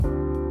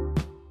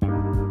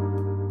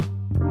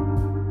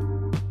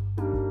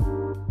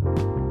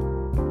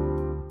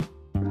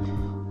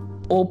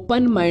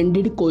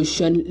Open-minded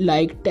questions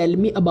like "Tell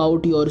me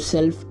about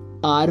yourself"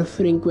 are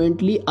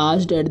frequently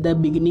asked at the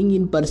beginning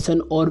in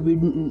person or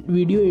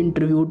video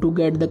interview to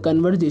get the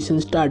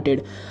conversation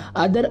started.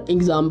 Other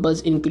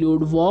examples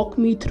include "Walk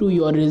me through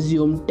your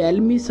resume,"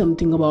 "Tell me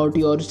something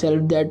about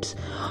yourself that's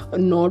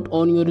not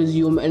on your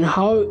resume," and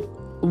 "How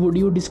would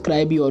you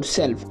describe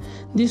yourself?"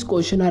 These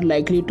questions are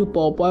likely to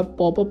pop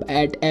up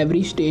at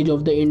every stage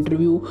of the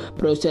interview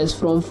process,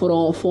 from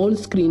phone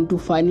screen to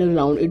final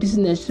round. It is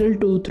natural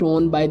to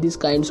thrown by these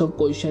kinds of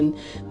questions.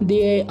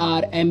 They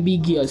are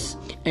ambiguous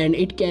and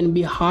it can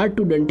be hard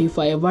to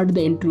identify what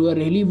the interviewer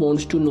really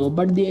wants to know,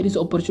 but there is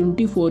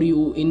opportunity for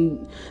you in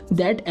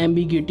that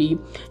ambiguity.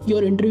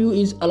 Your interview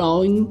is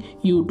allowing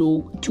you to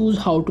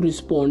choose how to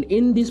respond.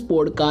 In this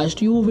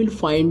podcast, you will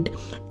find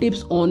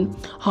tips on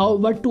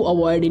what to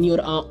avoid in your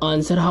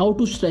answer, how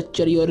to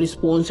structure your response,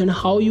 and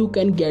how you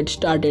can get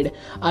started.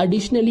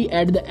 Additionally,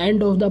 at the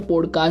end of the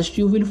podcast,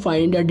 you will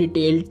find a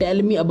detailed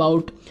 "Tell me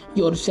about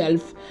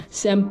yourself"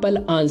 sample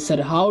answer.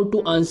 How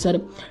to answer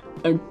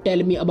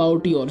 "Tell me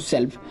about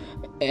yourself"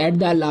 at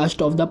the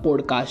last of the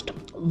podcast.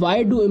 Why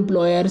do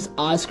employers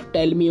ask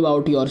 "Tell me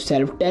about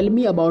yourself"? Tell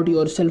me about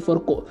yourself or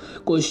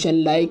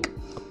question like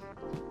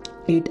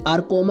it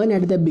are common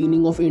at the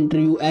beginning of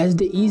interview, as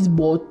they ease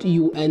both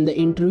you and the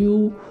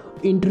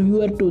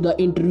interviewer to the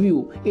interview.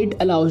 It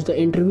allows the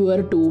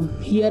interviewer to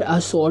hear a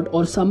short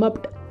or sum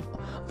up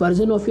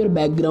version of your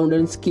background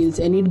and skills,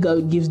 and it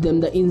gives them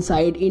the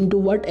insight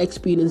into what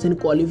experience and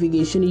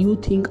qualification you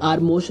think are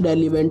most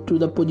relevant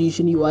to the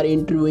position you are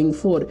interviewing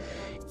for.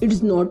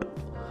 It's not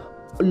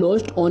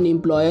lost on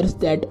employers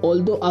that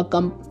although a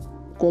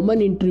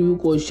common interview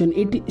question,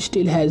 it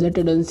still has a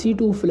tendency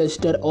to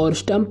fluster or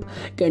stump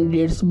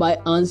candidates. By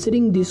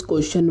answering this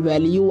question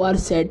well, you are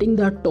setting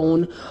the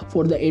tone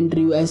for the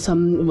interview as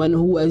someone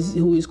who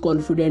is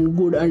confident,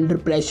 good under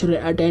pressure,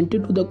 and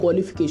attentive to the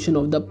qualification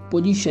of the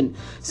position.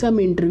 Some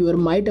interviewer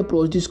might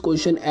approach this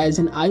question as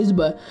an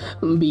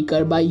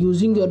icebreaker by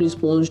using your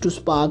response to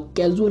spark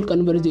casual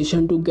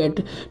conversation to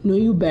get know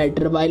you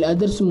better, while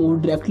others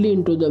move directly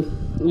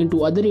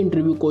into other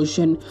interview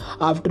question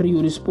after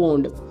you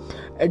respond.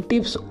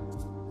 Tips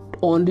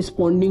on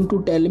responding to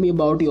 "Tell me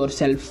about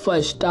yourself."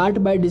 First,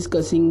 start by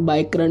discussing by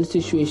current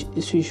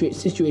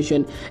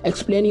situation.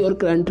 Explain your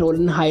current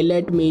role and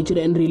highlight major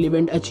and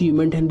relevant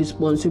achievement and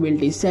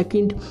responsibilities.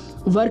 Second,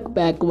 work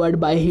backward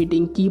by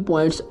hitting key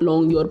points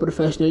along your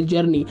professional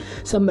journey.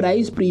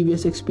 Summarize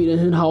previous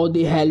experience and how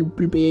they help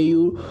prepare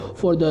you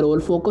for the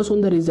role. Focus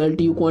on the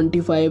result you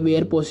quantify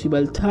where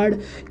possible. Third,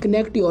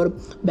 connect your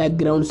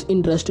backgrounds,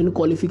 interest, and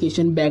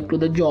qualification back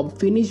to the job.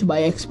 Finish by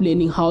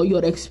explaining how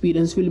your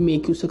experience will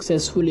make you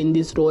successful in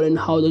this role and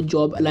how the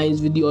job aligns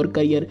with your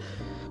career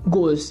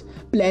goals.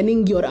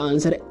 Planning your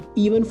answer.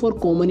 Even for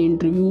common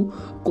interview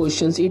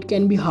questions, it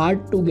can be hard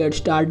to get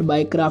started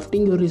by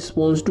crafting your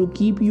response to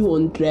keep you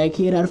on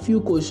track. Here are few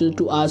questions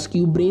to ask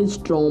you.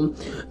 Brainstorm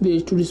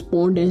ways to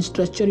respond and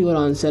structure your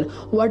answer.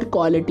 What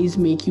qualities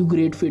make you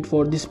great fit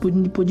for this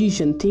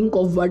position? Think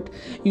of what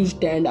you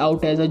stand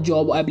out as a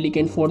job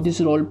applicant for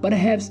this role.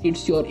 Perhaps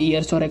it's your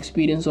years or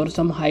experience or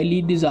some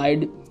highly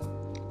desired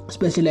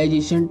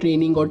specialization,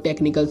 training, or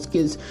technical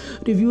skills.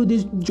 Review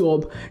this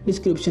job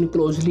description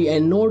closely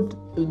and note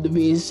the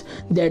ways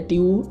that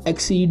you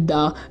exceed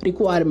the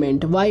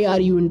requirement. Why are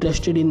you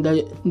interested in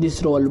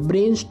this role?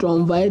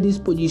 Brainstorm why this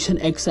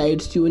position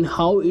excites you and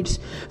how it's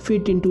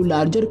fit into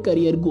larger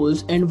career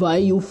goals, and why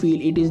you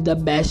feel it is the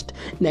best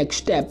next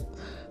step.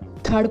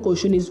 Third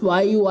question is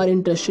why you are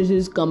interested in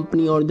this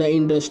company or the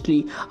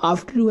industry.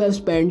 After you have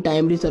spent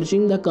time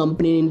researching the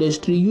company and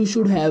industry, you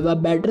should have a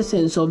better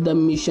sense of the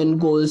mission,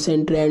 goals,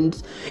 and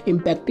trends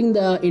impacting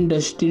the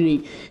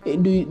industry.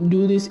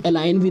 Do this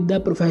align with the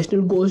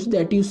professional goals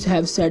that you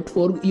have set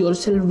for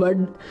yourself?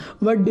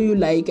 What do you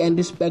like and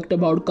respect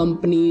about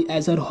company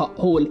as a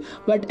whole?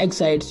 What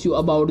excites you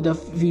about the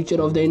future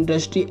of the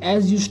industry?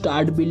 As you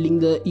start building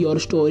your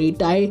story,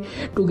 tie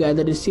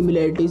together the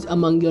similarities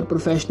among your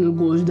professional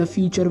goals, the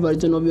future version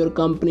of your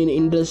company and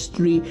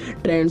industry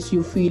trends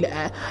you feel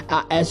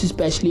as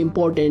especially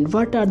important.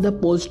 What are the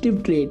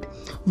positive trait?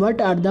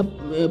 What are the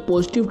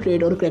positive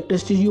trait or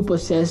characteristics you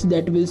possess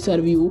that will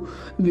serve you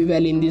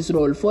well in this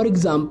role? For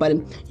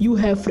example, you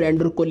have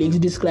friends or colleagues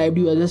described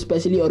you as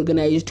especially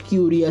organized,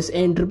 curious,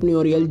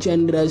 entrepreneurial,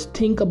 generous.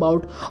 Think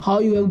about how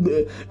you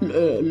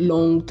have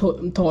long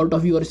thought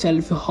of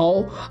yourself,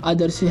 how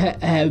others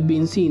have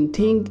been seen.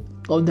 Think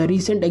of the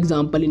recent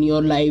example in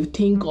your life.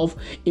 Think of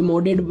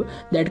embodied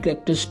that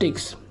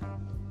characteristics.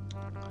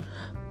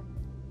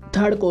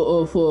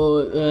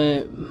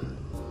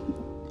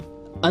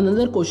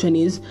 Another question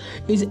is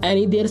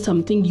there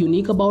something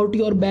unique about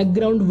your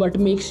background? What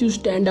makes you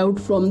stand out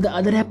from the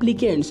other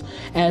applicants?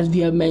 As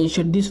we have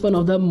mentioned, this one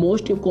of the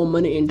most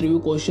common interview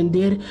question.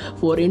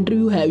 Therefore,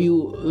 interview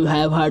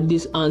have heard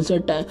this answer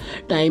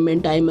time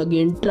and time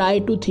again. Try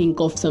to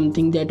think of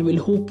something that will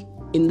hook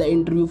in the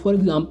interview. For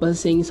example,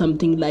 saying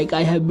something like,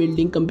 I have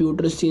building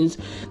computers since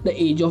the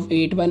age of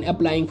 8. When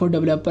applying for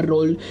developer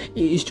role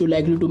is too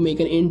likely to make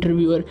an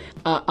interviewer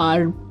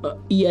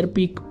ear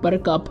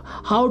perk up.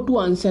 How to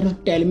answer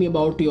tell me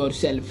about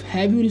yourself.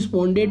 Have you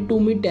responded to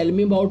me tell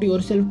me about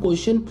yourself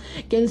question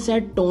can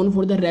set tone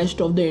for the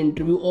rest of the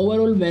interview.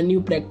 Overall, when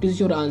you practice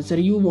your answer,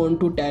 you want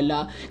to tell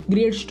a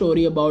great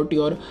story about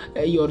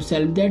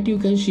yourself that you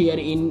can share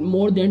in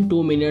more than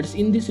 2 minutes.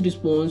 In this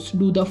response,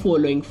 do the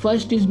following.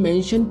 First is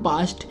mention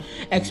past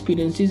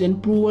experiences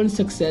and proven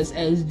success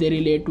as they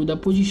relate to the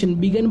position.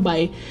 Begin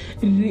by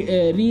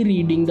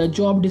rereading the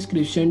job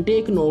description.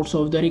 Take notes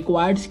of the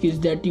required skills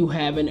that you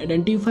have and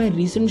identify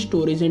recent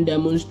stories and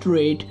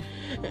demonstrate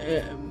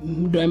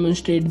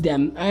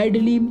them.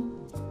 Ideally,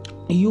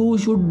 you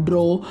should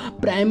draw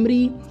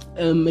primary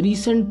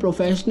recent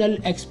professional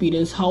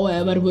experience.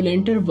 However,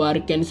 volunteer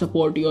work can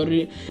support your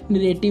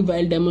narrative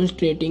while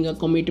demonstrating a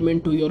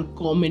commitment to your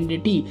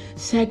community.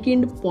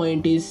 Second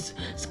point is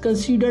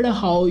consider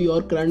how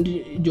your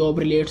current job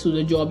relates to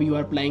the job you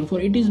are applying for.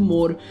 It is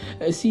more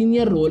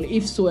senior role.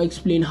 If so,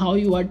 explain how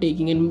you are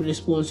taking in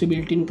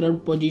responsibility in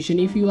current position.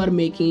 If you are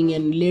making a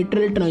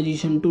lateral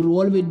transition to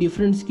role with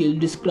different skills,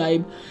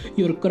 describe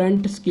your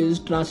current skills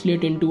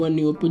translate into a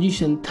new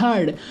position.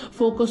 Third,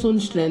 focus on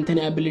strength and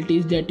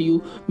abilities that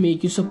you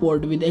make you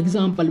support with.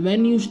 Example,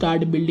 when you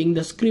start building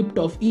the script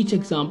of each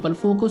example,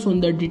 focus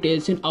on the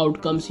details and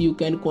outcomes you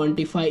can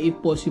quantify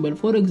if possible.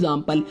 For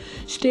example,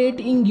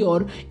 stating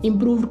your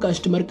improved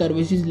customer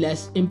service is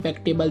less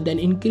impactable than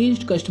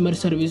increased customer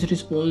service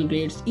response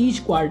rates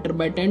each quarter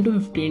by 10 to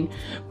 15%.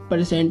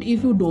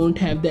 If you don't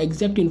have the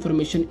exact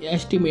information,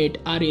 estimate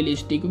a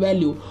realistic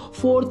value.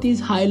 Fourth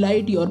is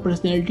highlight your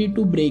personality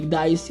to break the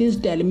ice. Since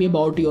tell me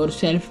about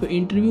yourself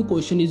interview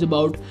question is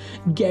about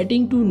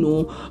getting to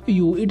know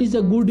you, it is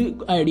a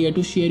good idea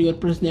to share your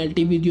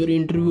personality with your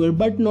interviewer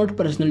but not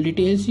personal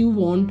details. You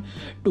want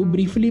to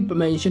briefly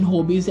mention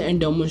hobbies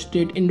and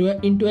demonstrate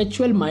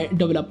intellectual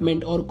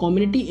development or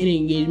community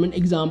engagement.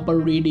 Example,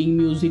 reading,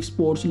 music,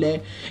 sports,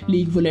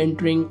 league,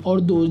 volunteering,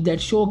 or those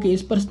that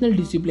showcase personal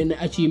discipline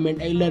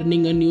achievement.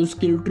 Learning a new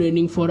skill,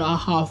 training for a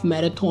half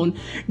marathon.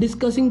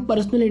 Discussing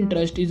personal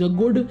interest is a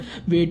good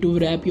way to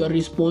wrap your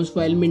response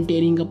while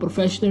maintaining a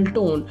professional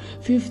tone.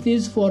 Fifth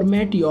is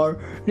format your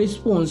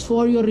response.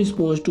 For your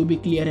response to be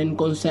clear and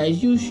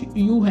concise, you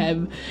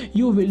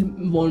will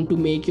want to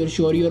make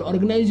sure you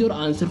organize your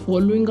answer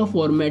following a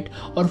format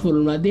or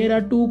formula. There are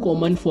two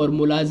common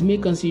formulas. May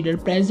consider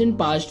present,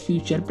 past,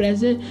 future.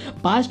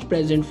 Past,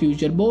 present,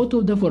 future. Both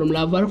of the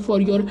formula work for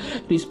your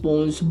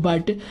response,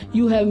 but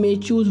you may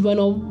choose one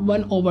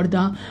over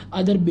the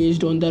other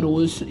based on the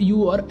roles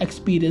you are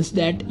experience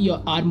that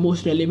are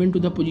most relevant to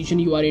the position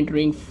you are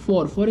entering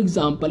for. For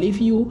example, if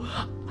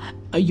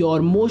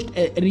your most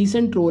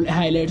recent role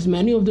highlights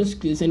many of the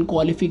skills and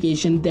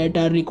qualifications that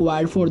are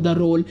required for the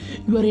role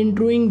you are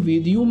entering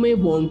with, you may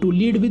want to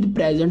lead with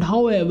present.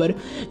 However,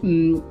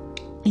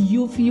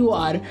 if you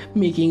are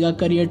making a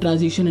career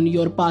transition and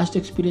your past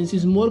experience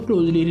is more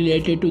closely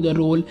related to the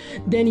role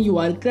than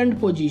your current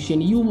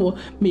position, you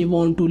may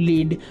want to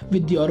lead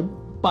with your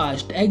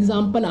past.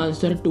 Example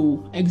answer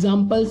 2.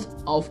 Examples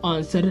of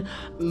answer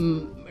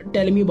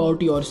tell me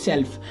about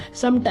yourself.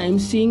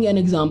 Sometimes seeing an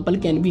example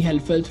can be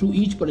helpful through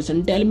each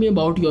person. Tell me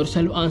about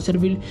yourself answer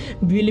will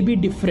be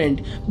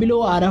different.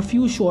 Below are a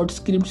few short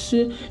scripts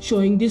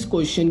showing this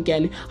question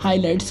can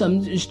highlight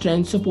some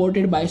strengths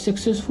supported by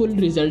successful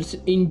results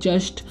in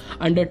just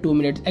under 2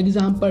 minutes.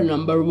 Example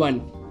number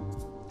 1.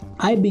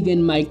 I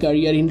began my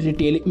career in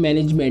retail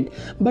management,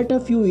 but a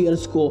few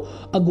years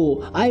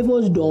ago, I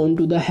was drawn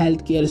to the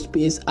healthcare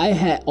space. I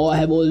have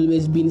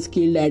always been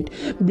skilled at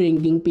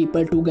bringing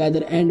people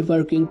together and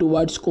working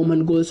towards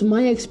common goals.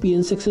 My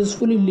experience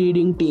successfully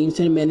leading teams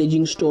and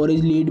managing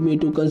stories lead me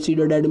to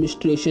consider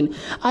administration.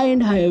 I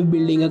have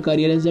building a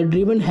career as a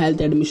driven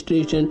health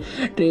administration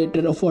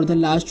trader for the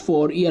last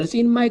 4 years.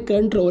 In my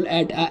current role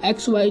at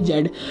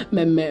XYZ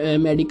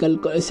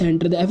Medical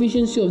Center, the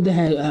efficiency of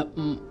the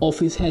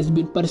office has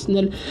been personal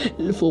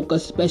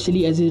focus,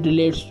 especially as it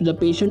relates to the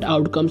patient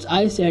outcomes.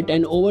 I set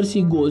and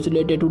oversee goals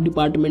related to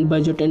department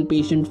budget and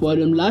patient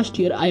volume. Last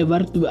year, I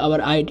worked with our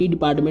IT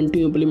department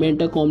to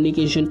implement a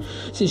communication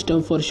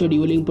system for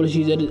scheduling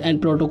procedures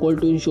and protocol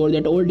to ensure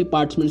that all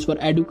departments were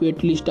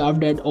adequately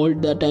staffed at all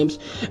the times.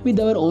 With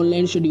our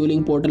online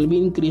scheduling portal, we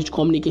increased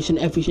communication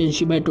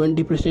efficiency by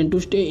 20% to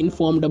stay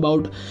informed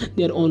about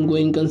their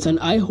ongoing concern.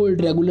 I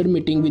hold regular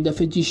meetings with the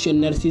physician,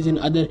 nurses, and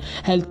other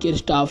healthcare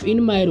staff.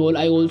 In my role,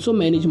 I also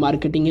manage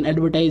marketing and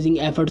advertising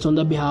efforts on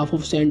the behalf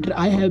of center.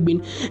 I have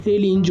been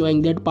really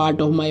enjoying that part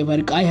of my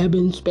work. I have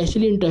been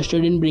especially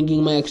interested in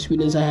bringing my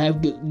experience I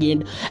have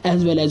gained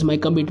as well as my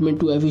commitment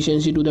to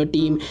efficiency to the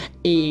team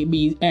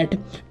at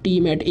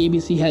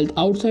ABC Health.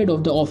 Outside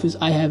of the office,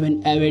 I have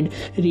an avid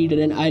reader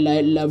and I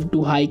love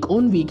to hike.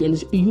 On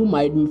weekends, you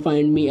might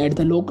find me at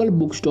the local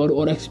bookstore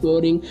or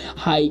exploring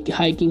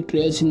hiking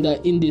trails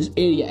in this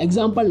area.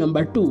 Example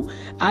number 2.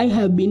 I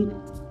have been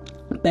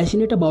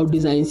Passionate about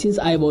design since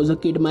I was a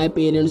kid. My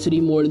parents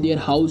remodeled their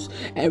house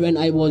and when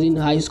I was in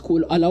high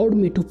school allowed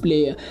me to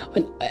play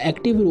an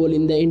active role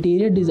in the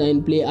interior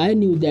design play. I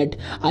knew that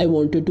I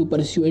wanted to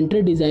pursue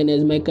interior design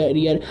as my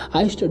career.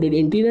 I studied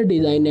interior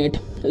design at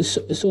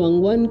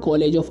Swangwan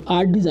College of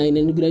Art Design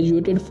and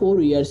graduated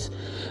 4 years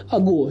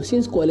ago.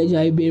 Since college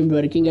I have been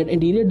working at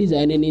interior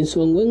design in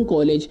Swangwan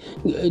College,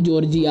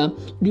 Georgia.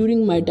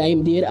 During my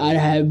time there I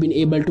have been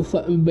able to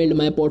build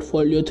my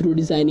portfolio through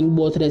designing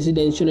both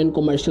residential and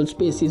commercial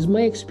spaces.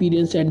 My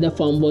experience at the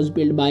firm was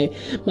built by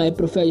my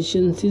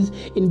proficiencies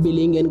in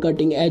building and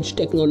cutting edge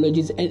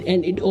technologies,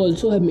 and it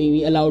also have made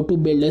me allowed to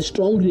build a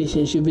strong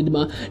relationship with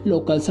my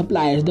local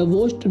suppliers. The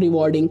most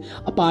rewarding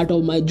part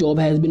of my job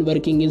has been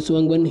working in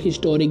Swangwan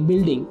historic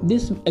building.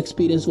 This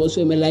experience was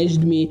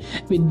familiarized me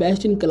with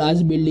best in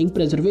class building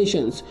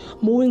preservations.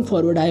 Moving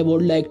forward, I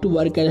would like to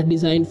work at a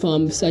design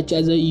firm such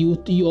as a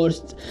youth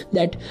yours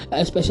that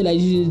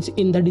specializes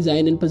in the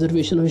design and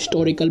preservation of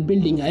historical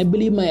building. I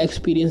believe my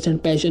experience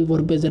and passion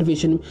for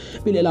preservation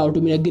will allow to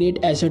be a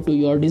great asset to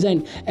your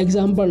design.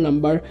 Example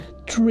number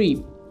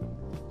 3.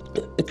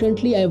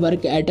 Currently, I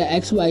work at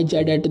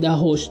XYZ at the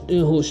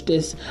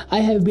hostess. I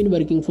have been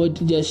working for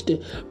just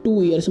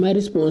 2 years. My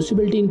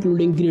responsibility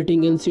including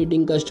greeting and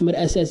seating customer,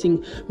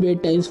 assessing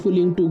wait times,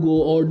 filling to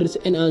go orders,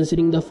 and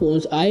answering the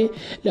phones. I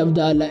love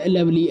the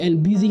lovely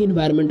and busy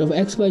environment of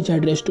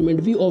XYZ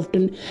restaurant. We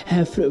often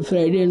have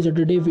Friday and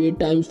Saturday wait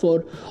times for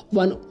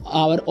 1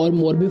 hour or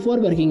more. Before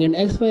working at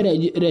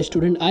XYZ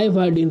restaurant, I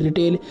worked in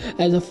retail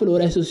as a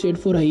floor associate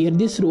for a year.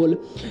 This role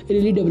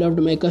really developed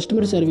my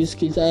customer service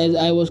skills as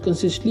I was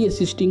consistently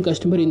assisting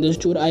customer in the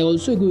store. I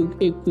also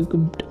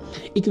equipped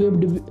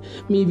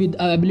me with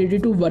ability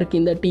to work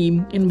in the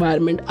team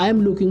environment. I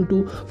am looking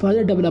to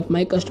further develop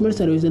my customer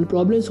service and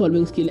problem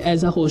solving skill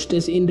as a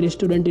hostess in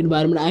restaurant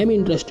environment. I am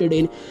interested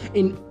in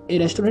a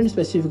restaurant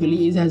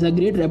specifically has a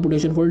great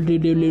reputation for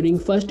delivering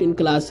first in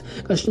class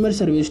customer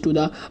service to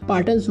the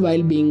patrons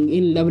while being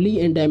in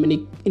lovely and dynamic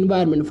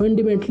environment.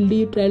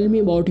 Fundamentally, tell me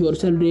about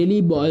yourself really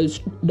boils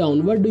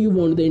down. What do you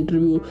want the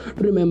interview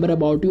to remember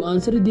about you?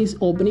 Answer this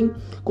opening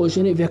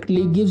question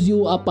effectively gives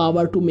you a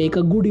power to make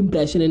a good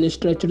impression and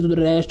structure to the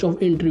rest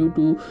of interview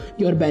to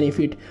your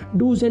benefit.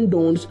 Do's and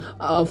don'ts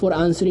for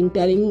answering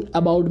telling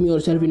about me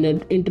yourself in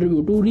an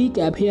interview. To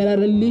recap, here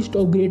are a list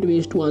of great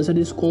ways to answer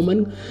this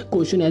common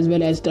question as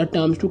well as the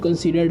terms to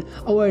consider.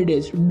 Avoid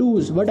is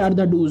do's. What are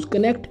the do's?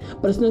 Connect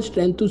personal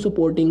strength to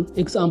supporting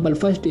example.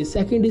 First is.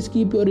 Second is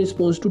keep your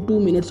response to 2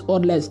 minutes or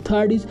less.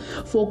 Third is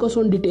focus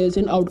on details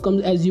and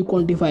outcomes as you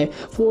quantify.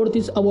 Fourth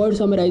is avoid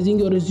summarizing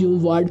your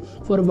resume word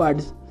for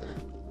words.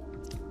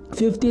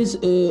 Fifth is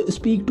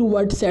speak to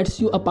what sets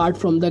you apart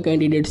from the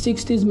candidate.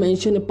 Sixth is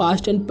mention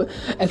past and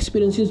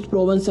experiences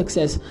proven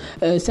success.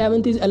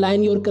 Seventh is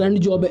align your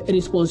current job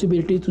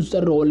responsibility to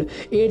the role.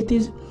 Eighth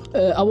is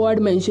avoid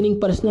mentioning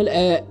personal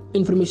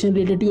information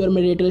related to your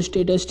marital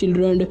status,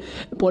 children,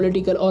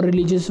 political or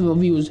religious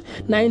views.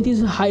 Ninth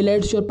is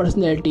highlights your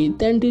personality.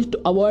 10th is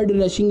to avoid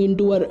rushing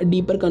into a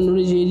deeper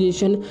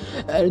conversation,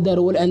 the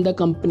role and the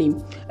company.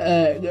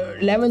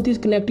 11th is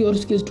connect your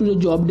skills to the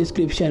job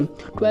description.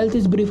 12th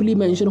is briefly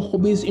mention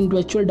hobbies,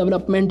 intellectual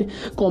development,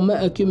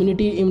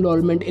 community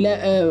involvement.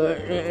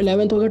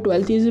 11th or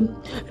 12th is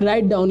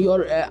write down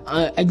your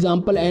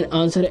example and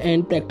answer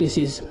and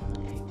practices.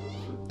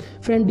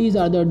 Friend, these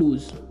are the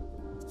do's.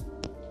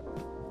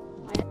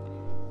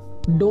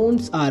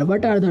 Don'ts are.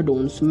 What are the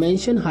don'ts?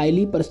 Mention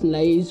highly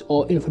personalized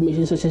or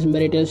information such as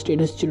marital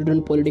status,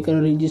 children, political,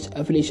 religious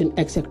affiliation,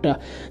 etc.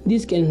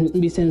 These can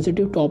be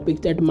sensitive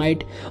topics that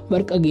might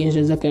work against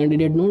as a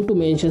candidate. Not to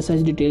mention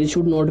such details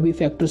should not be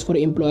factors for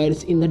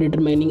employers in the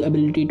determining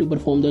ability to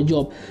perform the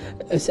job.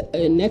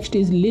 Next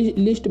is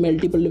list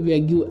multiple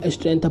vague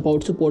strength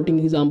about supporting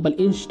example.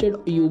 Instead,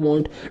 you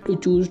want to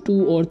choose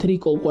 2 or 3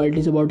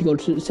 qualities about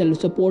yourself.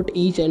 Support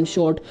each and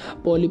short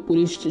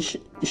polish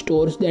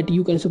stores that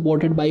you can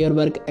support it by your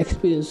work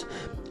experience.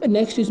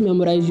 Next is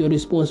memorize your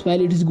response.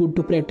 While it is good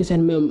to practice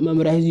and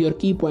memorize your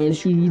key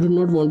points, you do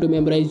not want to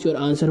memorize your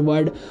answer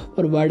word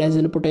for word as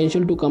a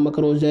potential to come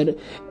across as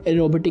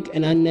robotic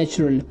and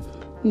unnatural.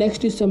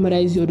 Next is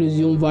summarize your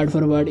resume word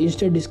for word.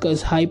 Instead,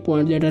 discuss high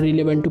points that are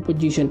relevant to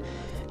position.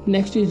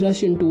 Next is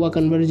rush into a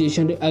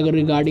conversation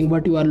regarding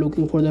what you are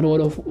looking for the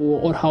role of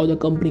or how the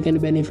company can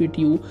benefit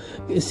you.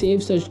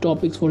 Save such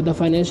topics for the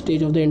final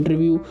stage of the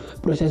interview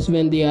process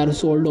when they are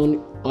sold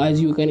on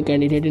as you can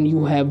candidate and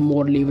you have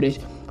more leverage.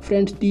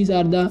 Friends, these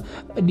are the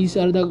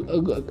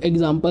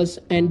examples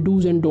and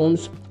do's and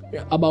don'ts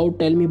about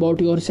tell me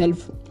about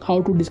yourself. How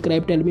to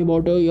describe tell me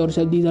about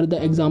yourself. These are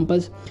the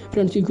examples.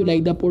 Friends, if you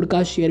like the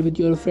podcast, share with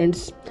your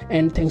friends,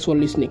 and thanks for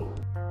listening.